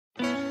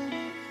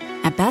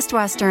At Best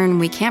Western,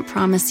 we can't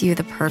promise you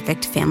the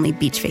perfect family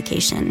beach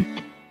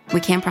vacation. We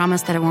can't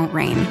promise that it won't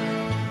rain,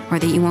 or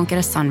that you won't get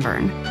a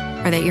sunburn,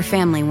 or that your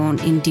family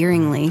won't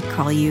endearingly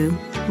call you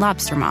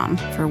Lobster Mom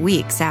for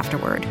weeks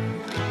afterward.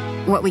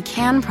 What we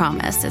can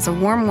promise is a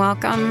warm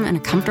welcome and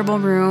a comfortable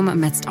room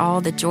amidst all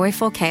the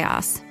joyful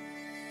chaos.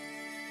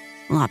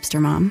 Lobster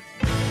Mom.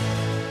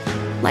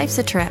 Life's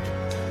a trip.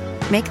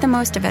 Make the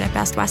most of it at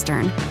Best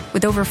Western,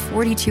 with over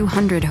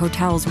 4,200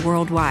 hotels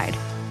worldwide.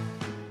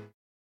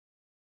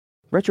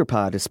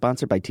 Retropod is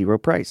sponsored by T. Rowe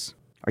Price.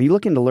 Are you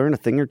looking to learn a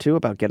thing or two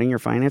about getting your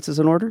finances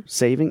in order,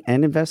 saving,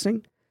 and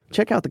investing?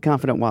 Check out The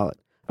Confident Wallet,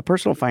 a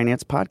personal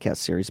finance podcast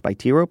series by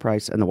T. Rowe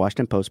Price and the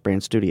Washington Post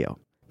brand studio.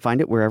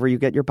 Find it wherever you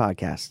get your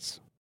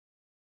podcasts.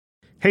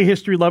 Hey,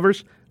 history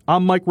lovers.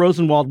 I'm Mike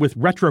Rosenwald with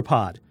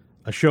Retropod,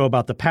 a show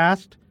about the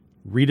past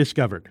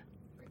rediscovered.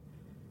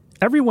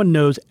 Everyone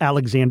knows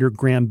Alexander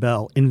Graham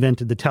Bell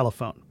invented the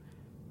telephone.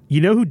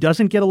 You know who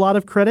doesn't get a lot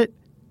of credit?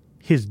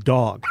 His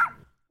dog.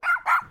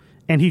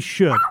 And he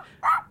should.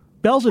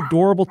 Bell's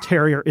adorable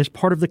terrier is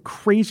part of the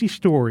crazy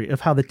story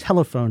of how the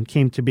telephone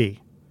came to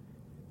be.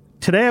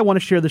 Today I want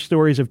to share the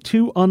stories of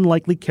two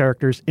unlikely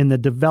characters in the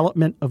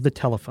development of the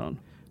telephone.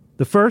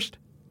 The first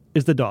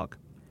is the dog.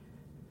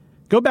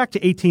 Go back to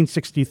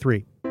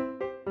 1863.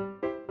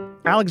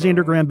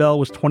 Alexander Graham Bell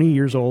was 20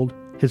 years old.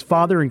 His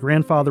father and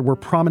grandfather were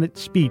prominent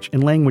speech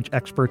and language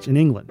experts in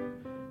England.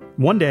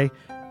 One day,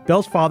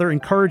 Bell's father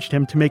encouraged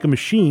him to make a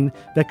machine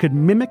that could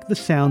mimic the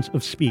sounds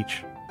of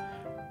speech.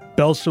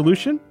 Bell's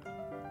solution?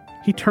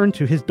 He turned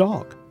to his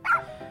dog.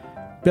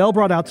 Bell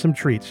brought out some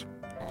treats.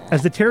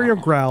 As the terrier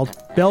growled,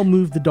 Bell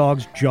moved the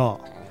dog's jaw.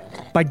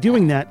 By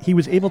doing that, he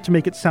was able to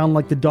make it sound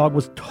like the dog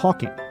was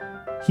talking.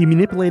 He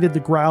manipulated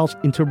the growls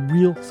into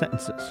real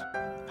sentences.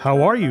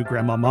 "How are you,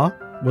 Grandmama?"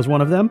 was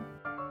one of them.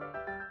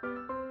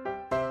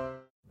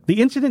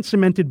 The incident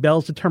cemented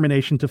Bell's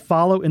determination to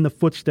follow in the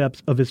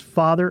footsteps of his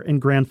father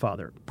and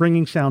grandfather,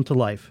 bringing sound to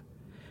life.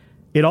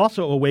 It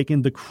also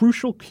awakened the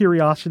crucial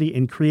curiosity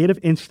and creative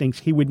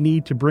instincts he would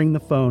need to bring the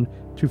phone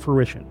to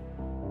fruition.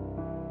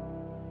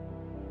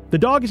 The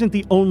dog isn't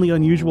the only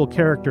unusual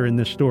character in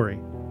this story.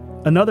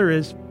 Another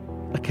is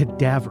a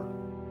cadaver.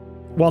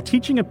 While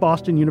teaching at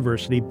Boston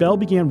University, Bell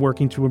began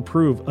working to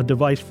improve a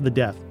device for the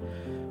deaf.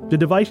 The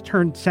device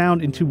turned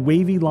sound into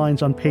wavy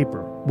lines on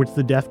paper, which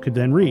the deaf could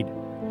then read.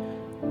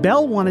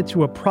 Bell wanted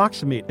to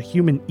approximate a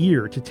human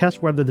ear to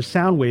test whether the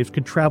sound waves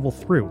could travel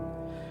through.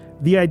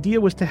 The idea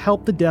was to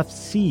help the deaf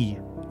see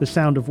the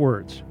sound of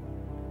words.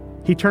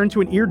 He turned to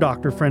an ear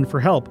doctor friend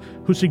for help,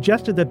 who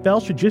suggested that Bell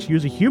should just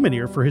use a human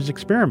ear for his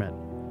experiment.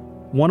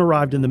 One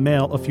arrived in the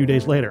mail a few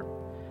days later.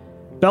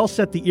 Bell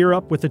set the ear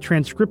up with a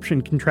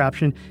transcription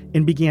contraption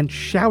and began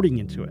shouting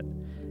into it.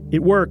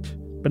 It worked,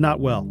 but not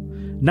well.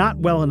 Not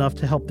well enough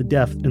to help the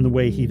deaf in the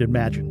way he'd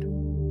imagined.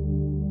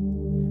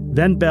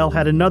 Then Bell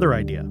had another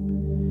idea.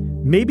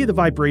 Maybe the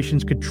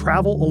vibrations could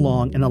travel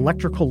along an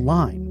electrical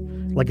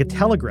line, like a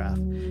telegraph,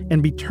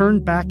 and be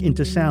turned back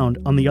into sound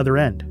on the other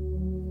end.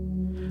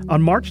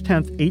 On March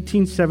 10,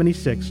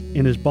 1876,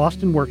 in his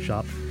Boston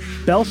workshop,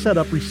 Bell set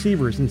up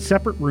receivers in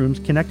separate rooms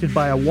connected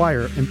by a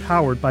wire and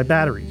powered by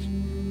batteries.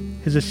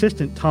 His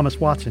assistant,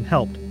 Thomas Watson,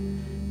 helped.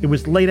 It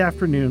was late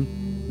afternoon.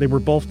 They were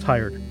both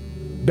tired.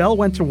 Bell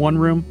went to one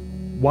room,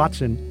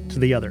 Watson to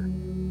the other.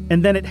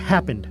 And then it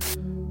happened,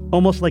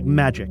 almost like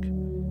magic.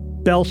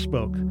 Bell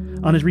spoke.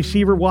 On his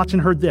receiver, Watson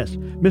heard this: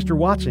 "Mr.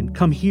 Watson,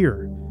 come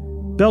here."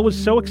 Bell was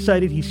so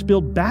excited he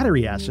spilled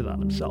battery acid on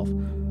himself.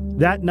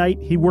 That night,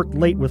 he worked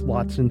late with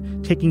Watson,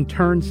 taking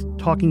turns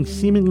talking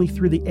seemingly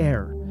through the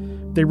air.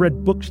 They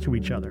read books to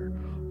each other.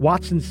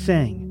 Watson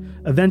sang.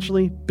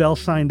 Eventually, Bell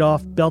signed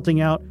off, belting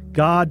out,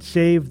 "God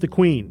save the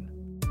Queen."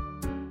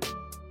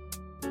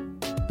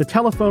 The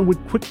telephone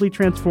would quickly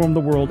transform the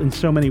world in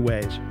so many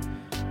ways.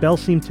 Bell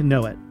seemed to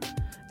know it.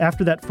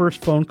 After that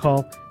first phone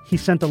call, he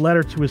sent a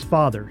letter to his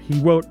father. He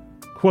wrote,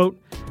 quote,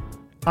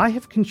 "I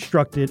have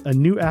constructed a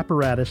new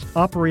apparatus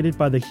operated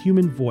by the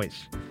human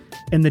voice,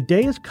 and the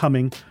day is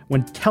coming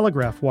when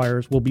telegraph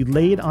wires will be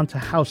laid onto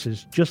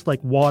houses just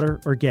like water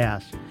or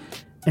gas,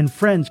 and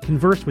friends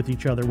converse with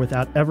each other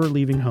without ever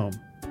leaving home."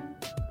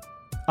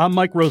 I'm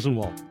Mike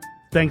Rosenwald.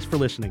 Thanks for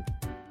listening.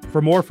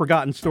 For more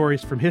forgotten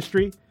stories from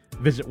history,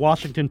 visit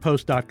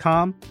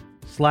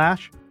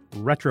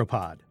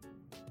WashingtonPost.com/Retropod.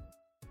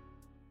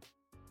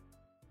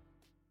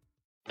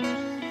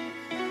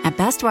 At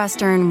Best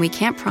Western, we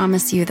can't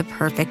promise you the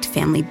perfect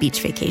family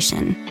beach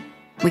vacation.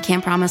 We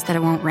can't promise that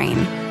it won't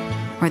rain,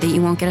 or that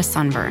you won't get a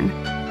sunburn,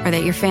 or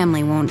that your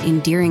family won't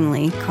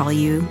endearingly call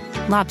you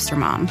Lobster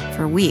Mom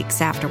for weeks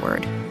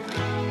afterward.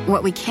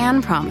 What we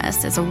can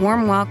promise is a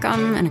warm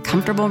welcome and a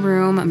comfortable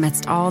room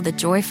amidst all the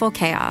joyful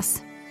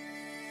chaos.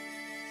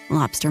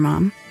 Lobster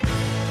Mom.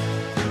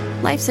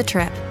 Life's a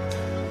trip.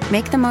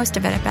 Make the most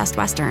of it at Best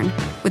Western,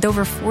 with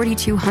over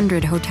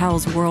 4,200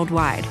 hotels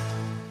worldwide.